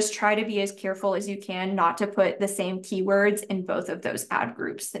 just try to be as careful as you can not to put the same keywords in both of those ad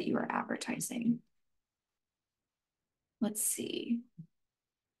groups that you are advertising. Let's see.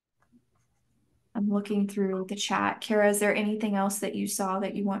 I'm looking through the chat. Kara, is there anything else that you saw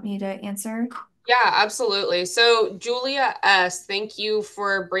that you want me to answer? Yeah, absolutely. So Julia S., thank you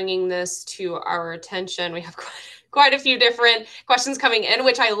for bringing this to our attention. We have quite a few different questions coming in,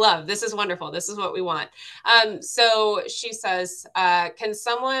 which I love. This is wonderful. This is what we want. So she says, can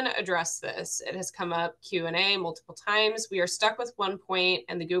someone address this? It has come up Q&A multiple times. We are stuck with one point,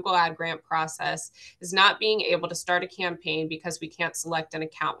 and the Google Ad Grant process is not being able to start a campaign because we can't select an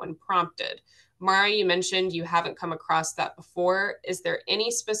account when prompted. Mara, you mentioned you haven't come across that before. Is there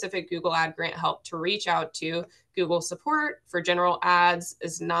any specific Google Ad Grant help to reach out to? Google support for general ads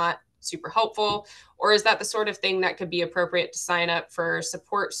is not super helpful, or is that the sort of thing that could be appropriate to sign up for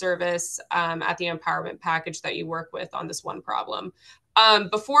support service at the empowerment package that you work with on this one problem?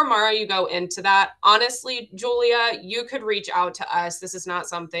 Before Mara, you go into that, honestly, Julia, you could reach out to us. This is not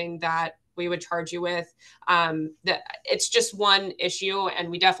something that we would charge you with. It's just one issue, and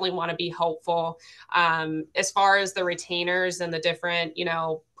we definitely want to be helpful. As far as the retainers and the different,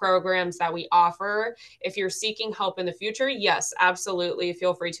 programs that we offer, if you're seeking help in the future, yes, absolutely,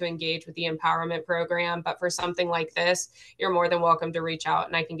 feel free to engage with the empowerment program. But for something like this, you're more than welcome to reach out,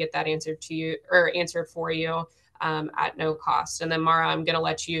 and I can get that answered to you or answered for you at no cost. And then Mara, I'm going to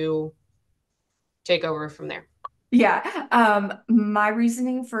let you take over from there. Yeah. My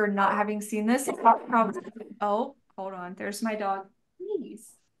reasoning for not having seen this is probably, oh, hold on. There's my dog. Please.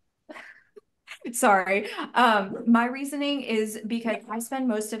 Sorry. My reasoning is because I spend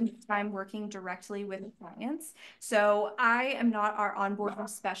most of my time working directly with clients. So I am not our onboarding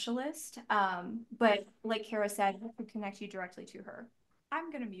specialist. But like Kara said, I could connect you directly to her.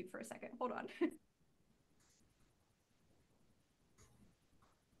 I'm going to mute for a second. Hold on.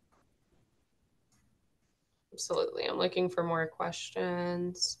 Absolutely. I'm looking for more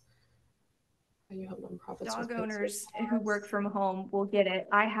questions. How do you help nonprofits Dog with owners who work from home will get it.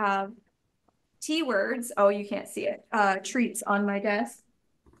 I have T words. Oh, you can't see it. Treats on my desk.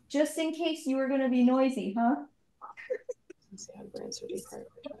 Just in case you were going to be noisy, huh? grants are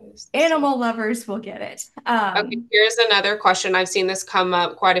deprioritized? Animal lovers will get it. Okay, here's another question. I've seen this come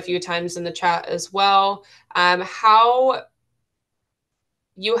up quite a few times in the chat as well. How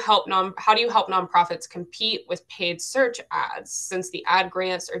do you help nonprofits compete with paid search ads since the ad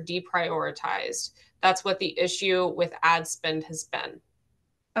grants are deprioritized? That's what the issue with ad spend has been.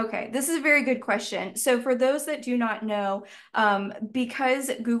 Okay, this is a very good question. So for those that do not know,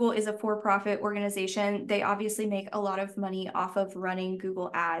 because Google is a for-profit organization, they obviously make a lot of money off of running Google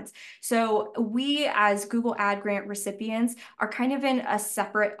ads. So we as Google ad grant recipients are kind of in a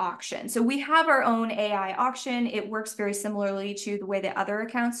separate auction. So we have our own AI auction. It works very similarly to the way that other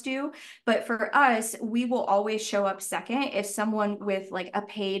accounts do. But for us, we will always show up second if someone with like a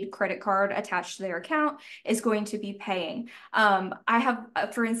paid credit card attached to their account is going to be paying. I have,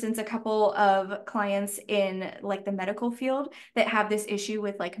 for instance, a couple of clients in like the medical field that have this issue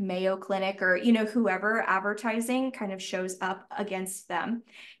with like Mayo Clinic or, you know, whoever advertising kind of shows up against them.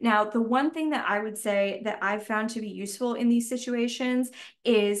 Now, the one thing that I would say that I've found to be useful in these situations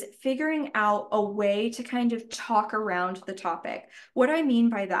is figuring out a way to kind of talk around the topic. What I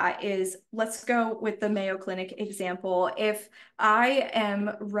mean by that is, let's go with the Mayo Clinic example. If I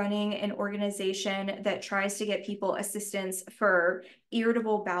am running an organization that tries to get people assistance for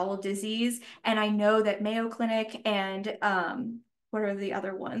irritable bowel disease, and I know that Mayo Clinic and what are the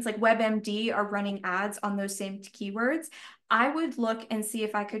other ones? Like WebMD are running ads on those same keywords. I would look and see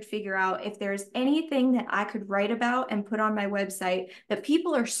if I could figure out if there's anything that I could write about and put on my website that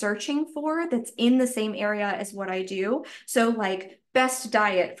people are searching for that's in the same area as what I do. So like best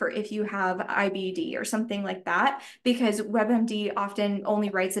diet for if you have IBD or something like that, because WebMD often only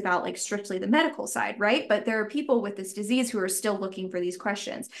writes about like strictly the medical side, right? But there are people with this disease who are still looking for these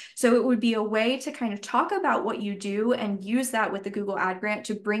questions. So it would be a way to kind of talk about what you do and use that with the Google Ad Grant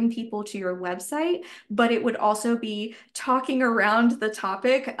to bring people to your website, but it would also be talking around the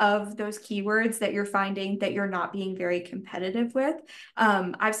topic of those keywords that you're finding that you're not being very competitive with.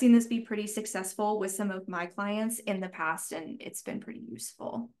 I've seen this be pretty successful with some of my clients in the past, and it's been pretty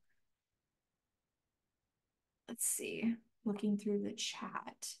useful. Let's see, looking through the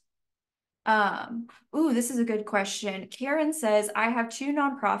chat. This is a good question. Karen says, I have 2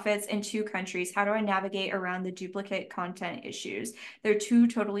 nonprofits in 2 countries. How do I navigate around the duplicate content issues? They're 2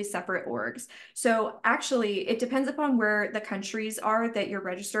 totally separate orgs. So actually, it depends upon where the countries are that you're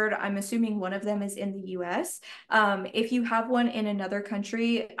registered. I'm assuming one of them is in the US. If you have one in another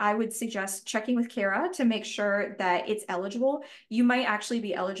country, I would suggest checking with Kara to make sure that it's eligible. You might actually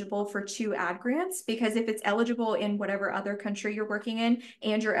be eligible for 2 ad grants, because if it's eligible in whatever other country you're working in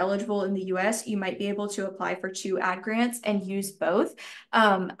and you're eligible in the US, you might be able to apply for 2 ad grants and use both.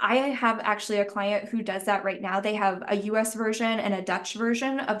 I have actually a client who does that right now. They have a US version and a Dutch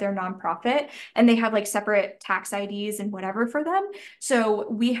version of their nonprofit, and they have like separate tax IDs and whatever for them. So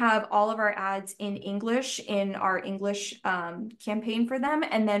we have all of our ads in English in our English campaign for them.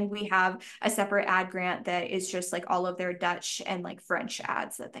 And then we have a separate ad grant that is just like all of their Dutch and like French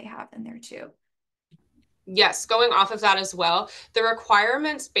ads that they have in there too. Yes, going off of that as well, the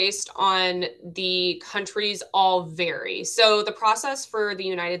requirements based on the countries all vary. So the process for the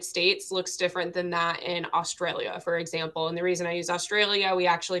United States looks different than that in Australia, for example. And the reason I use Australia, we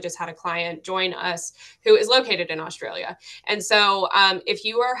actually just had a client join us who is located in Australia. And so if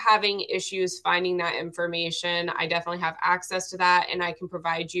you are having issues finding that information, I definitely have access to that, and I can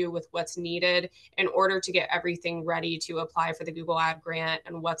provide you with what's needed in order to get everything ready to apply for the Google Ad Grant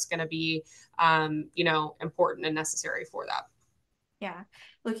and what's going to be important and necessary for that. Yeah.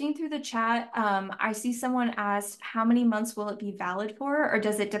 Looking through the chat, I see someone asked, how many months will it be valid for, or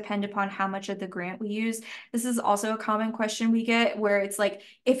does it depend upon how much of the grant we use? This is also a common question we get, where it's like,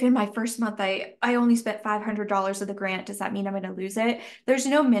 if in my first month I only spent $500 of the grant, does that mean I'm going to lose it? There's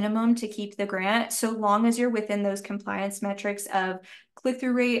no minimum to keep the grant, so long as you're within those compliance metrics of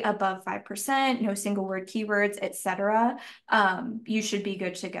click-through rate above 5%, no single word keywords, etc. You should be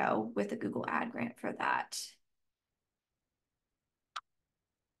good to go with the Google Ad Grant for that.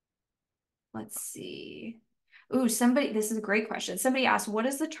 Let's see. Ooh, this is a great question. Somebody asked, what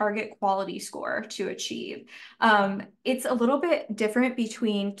is the target quality score to achieve? It's a little bit different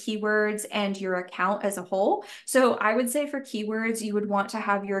between keywords and your account as a whole. So I would say for keywords, you would want to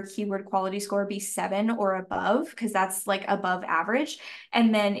have your keyword quality score be 7 or above, because that's like above average.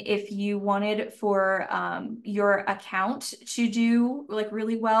 And then if you wanted for your account to do like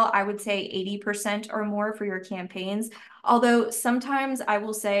really well, I would say 80% or more for your campaigns. Although sometimes I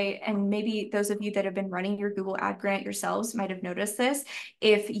will say, and maybe those of you that have been running your Google Ad Grant yourselves might have noticed this,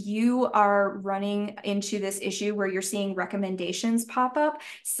 if you are running into this issue where you're seeing recommendations pop up,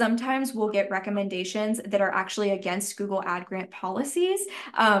 sometimes we'll get recommendations that are actually against Google Ad Grant policies.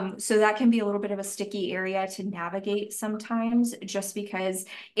 So that can be a little bit of a sticky area to navigate sometimes, just because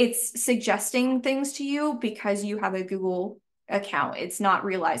it's suggesting things to you because you have a Google account. It's not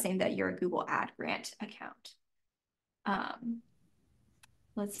realizing that you're a Google Ad Grant account.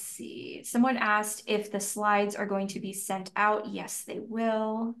 Let's see. Someone asked if the slides are going to be sent out. Yes, they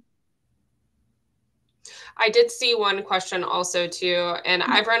will. I did see one question also too, and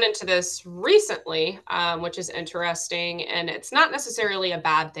I've run into this recently, which is interesting, and it's not necessarily a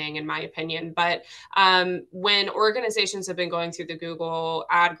bad thing in my opinion, but when organizations have been going through the Google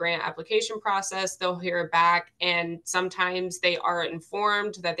Ad Grant application process, they'll hear back, and sometimes they are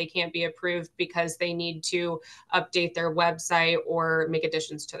informed that they can't be approved because they need to update their website or make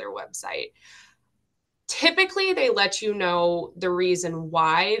additions to their website. Typically, they let you know the reason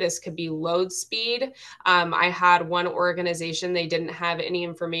why. This could be load speed. I had one organization, they didn't have any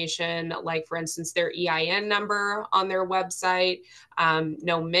information, like for instance, their EIN number on their website,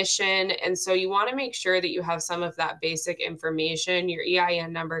 no mission. And so you want to make sure that you have some of that basic information. Your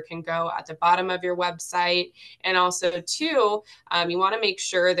EIN number can go at the bottom of your website. And also too, you want to make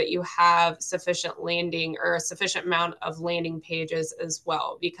sure that you have sufficient landing or a sufficient amount of landing pages as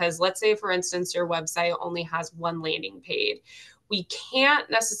well. Because let's say, for instance, your website only has one landing page. We can't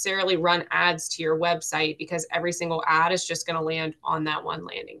necessarily run ads to your website because every single ad is just going to land on that one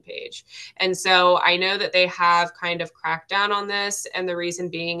landing page. And so I know that they have kind of cracked down on this. And the reason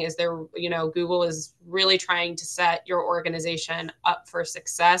being is Google is really trying to set your organization up for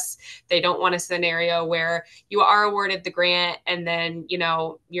success. They don't want a scenario where you are awarded the grant and then,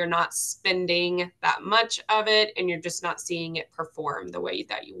 you're not spending that much of it and you're just not seeing it perform the way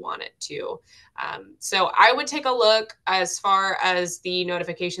that you want it to. So I would take a look as far as the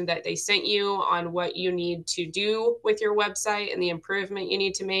notification that they sent you on what you need to do with your website and the improvement you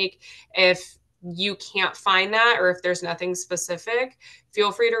need to make. If you can't find that, or if there's nothing specific,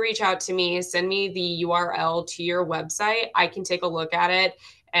 feel free to reach out to me, send me the URL to your website. I can take a look at it.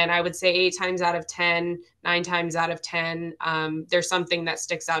 And I would say 8 times out of 10, 9 times out of 10, there's something that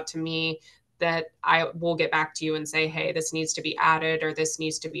sticks out to me that I will get back to you and say, hey, this needs to be added or this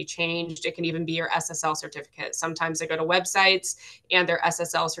needs to be changed. It can even be your SSL certificate. Sometimes I go to websites and their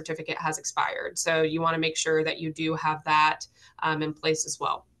SSL certificate has expired. So you want to make sure that you do have that in place as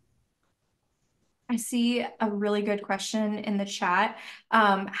well. I see a really good question in the chat.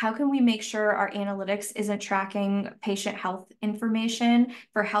 How can we make sure our analytics isn't tracking patient health information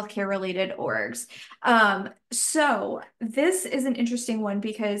for healthcare related orgs? So this is an interesting one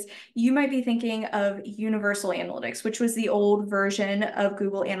because you might be thinking of Universal Analytics, which was the old version of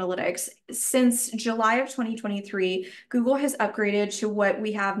Google Analytics. Since July of 2023, Google has upgraded to what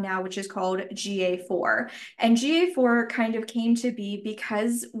we have now, which is called GA4. And GA4 kind of came to be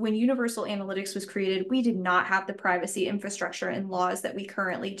because when Universal Analytics was created, we did not have the privacy infrastructure and laws that we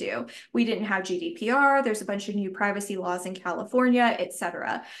currently do. We didn't have GDPR. There's a bunch of new privacy laws in California,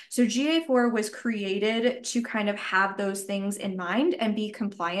 etc. So GA4 was created to kind of have those things in mind and be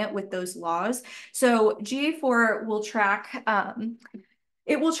compliant with those laws. So GA4 will track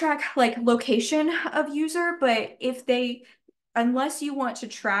it will track like location of user, but unless you want to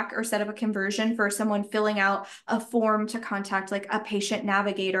track or set up a conversion for someone filling out a form to contact like a patient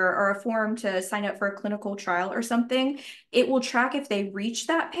navigator or a form to sign up for a clinical trial or something, it will track if they reach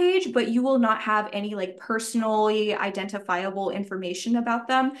that page, but you will not have any like personally identifiable information about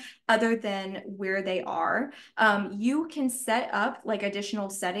them other than where they are. You can set up like additional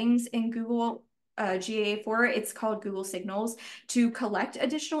settings in Google GA4, it's called Google Signals, to collect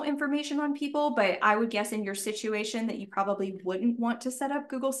additional information on people, but I would guess in your situation that you probably wouldn't want to set up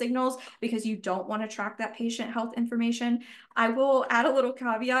Google Signals because you don't want to track that patient health information. I will add a little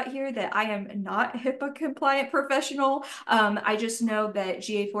caveat here that I am not a HIPAA compliant professional. I just know that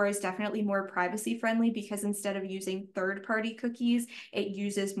GA4 is definitely more privacy friendly because instead of using third-party cookies, it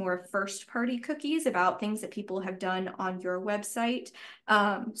uses more first-party cookies about things that people have done on your website.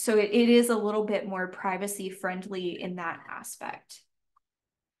 So it is a little bit more privacy friendly in that aspect.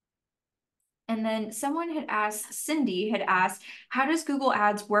 And then someone had asked, Cindy had asked, how does Google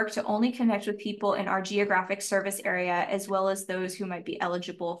Ads work to only connect with people in our geographic service area as well as those who might be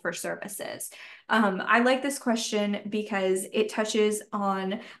eligible for services? I like this question because it touches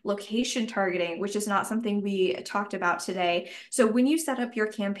on location targeting, which is not something we talked about today. So when you set up your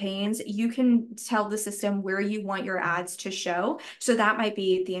campaigns, you can tell the system where you want your ads to show. So that might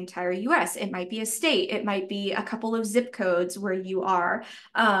be the entire US, it might be a state, it might be a couple of zip codes where you are.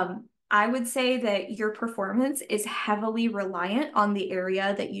 I would say that your performance is heavily reliant on the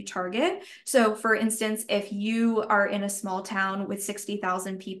area that you target. So, for instance, if you are in a small town with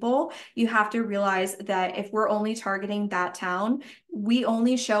 60,000 people, you have to realize that if we're only targeting that town, we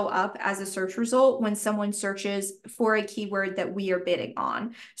only show up as a search result when someone searches for a keyword that we are bidding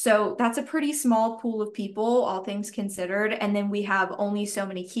on. So that's a pretty small pool of people, all things considered. And then we have only so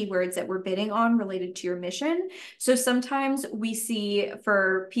many keywords that we're bidding on related to your mission. So sometimes we see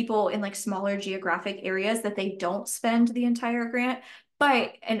for people in like smaller geographic areas that they don't spend the entire grant.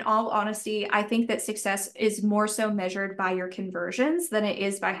 But in all honesty, I think that success is more so measured by your conversions than it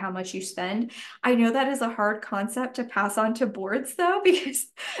is by how much you spend. I know that is a hard concept to pass on to boards though, because,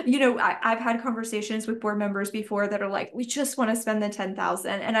 I've had conversations with board members before that are like, we just want to spend the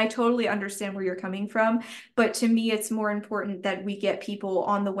 10,000. And I totally understand where you're coming from. But to me, it's more important that we get people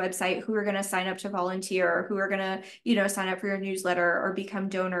on the website who are going to sign up to volunteer, who are going to, sign up for your newsletter or become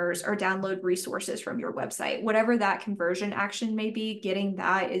donors or download resources from your website. Whatever that conversion action may be, getting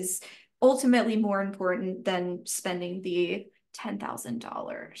that is ultimately more important than spending the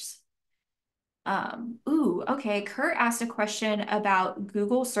 $10,000. Okay. Kurt asked a question about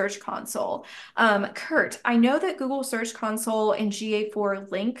Google Search Console. Kurt, I know that Google Search Console and GA4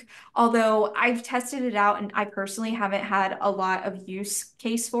 link, although I've tested it out and I personally haven't had a lot of use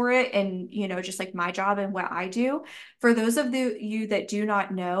case for it and, just like my job and what I do. For those of you that do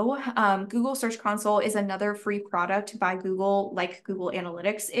not know, Google Search Console is another free product by Google, like Google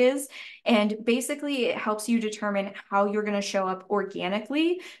Analytics is. And basically, it helps you determine how you're going to show up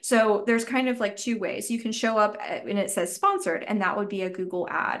organically. So there's kind of like two ways. You can show up and it says sponsored, and that would be a Google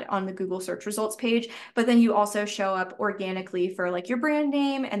ad on the Google search results page. But then you also show up organically for like your brand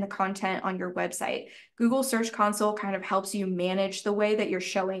name and the content on your website. Google Search Console kind of helps you manage the way that you're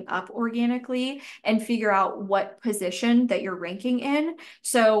showing up organically and figure out what position that you're ranking in.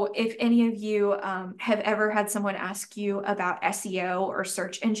 So if any of you have ever had someone ask you about SEO or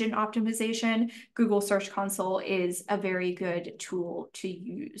search engine optimization, Google Search Console is a very good tool to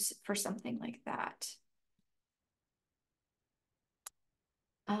use for something like that.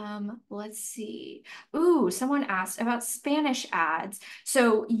 Let's see. Someone asked about Spanish ads.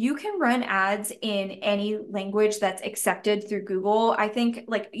 So you can run ads in any language that's accepted through Google. I think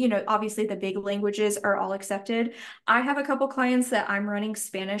obviously the big languages are all accepted. I have a couple clients that I'm running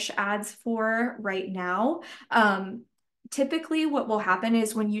Spanish ads for right now. Typically what will happen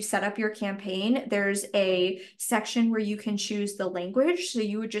is when you set up your campaign, there's a section where you can choose the language. So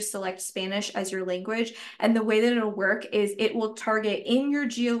you would just select Spanish as your language. And the way that it'll work is it will target in your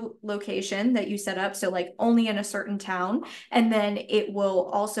geolocation that you set up. So like only in a certain town. And then it will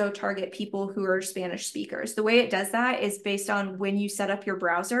also target people who are Spanish speakers. The way it does that is based on when you set up your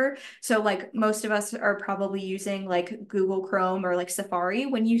browser. So like most of us are probably using like Google Chrome or like Safari.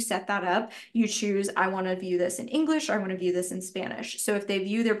 When you set that up, you choose, I want to view this in English, or I want to view this in Spanish. So if they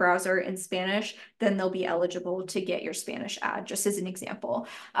view their browser in Spanish, then they'll be eligible to get your Spanish ad, just as an example.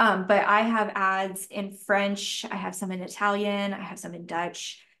 But I have ads in French, I have some in Italian, I have some in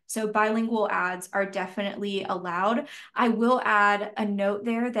Dutch. So bilingual ads are definitely allowed. I will add a note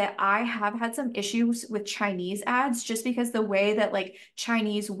there that I have had some issues with Chinese ads just because the way that like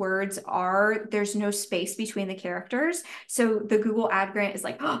Chinese words are, there's no space between the characters. So the Google ad grant is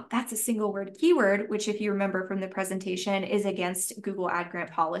like, oh, that's a single word keyword, which if you remember from the presentation is against Google ad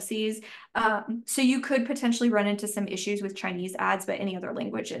grant policies. So you could potentially run into some issues with Chinese ads, but any other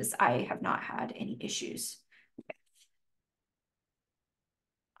languages, I have not had any issues.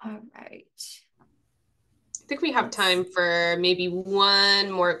 All right. I think we have time for maybe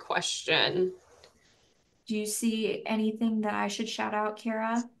one more question. Do you see anything that I should shout out,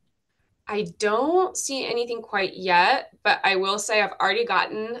 Kara? I don't see anything quite yet, but I will say I've already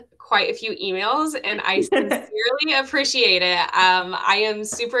gotten quite a few emails and I sincerely appreciate it. I am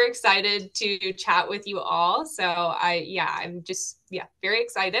super excited to chat with you all. So I'm just, very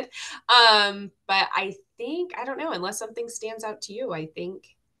excited. But I think, I don't know, unless something stands out to you, I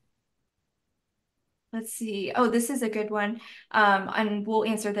think Let's see. Oh, this is a good one. And we'll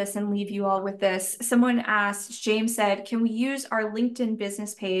answer this and leave you all with this. Someone asked, James said, can we use our LinkedIn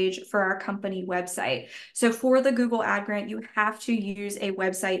business page for our company website? So for the Google Ad Grant, you have to use a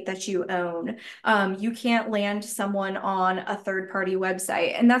website that you own. You can't land someone on a third-party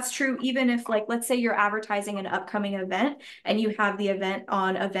website. And that's true even if, like, let's say you're advertising an upcoming event and you have the event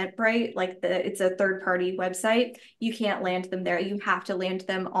on Eventbrite, like it's a third-party website, you can't land them there. You have to land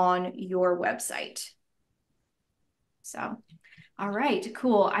them on your website. So, all right,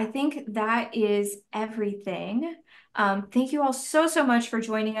 cool. I think that is everything. Thank you all so much for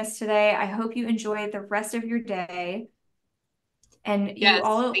joining us today. I hope you enjoy the rest of your day. And you Yes,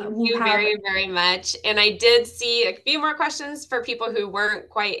 all thank will you have, very, very much. And I did see a few more questions for people who weren't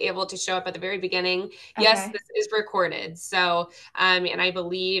quite able to show up at the very beginning. Yes, okay. this is recorded. So, and I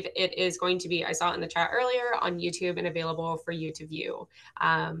believe it is going to be, I saw it in the chat earlier, on YouTube and available for you to view.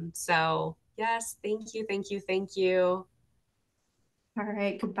 So yes, thank you, thank you, thank you. All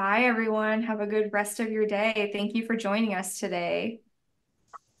right, goodbye, everyone. Have a good rest of your day. Thank you for joining us today.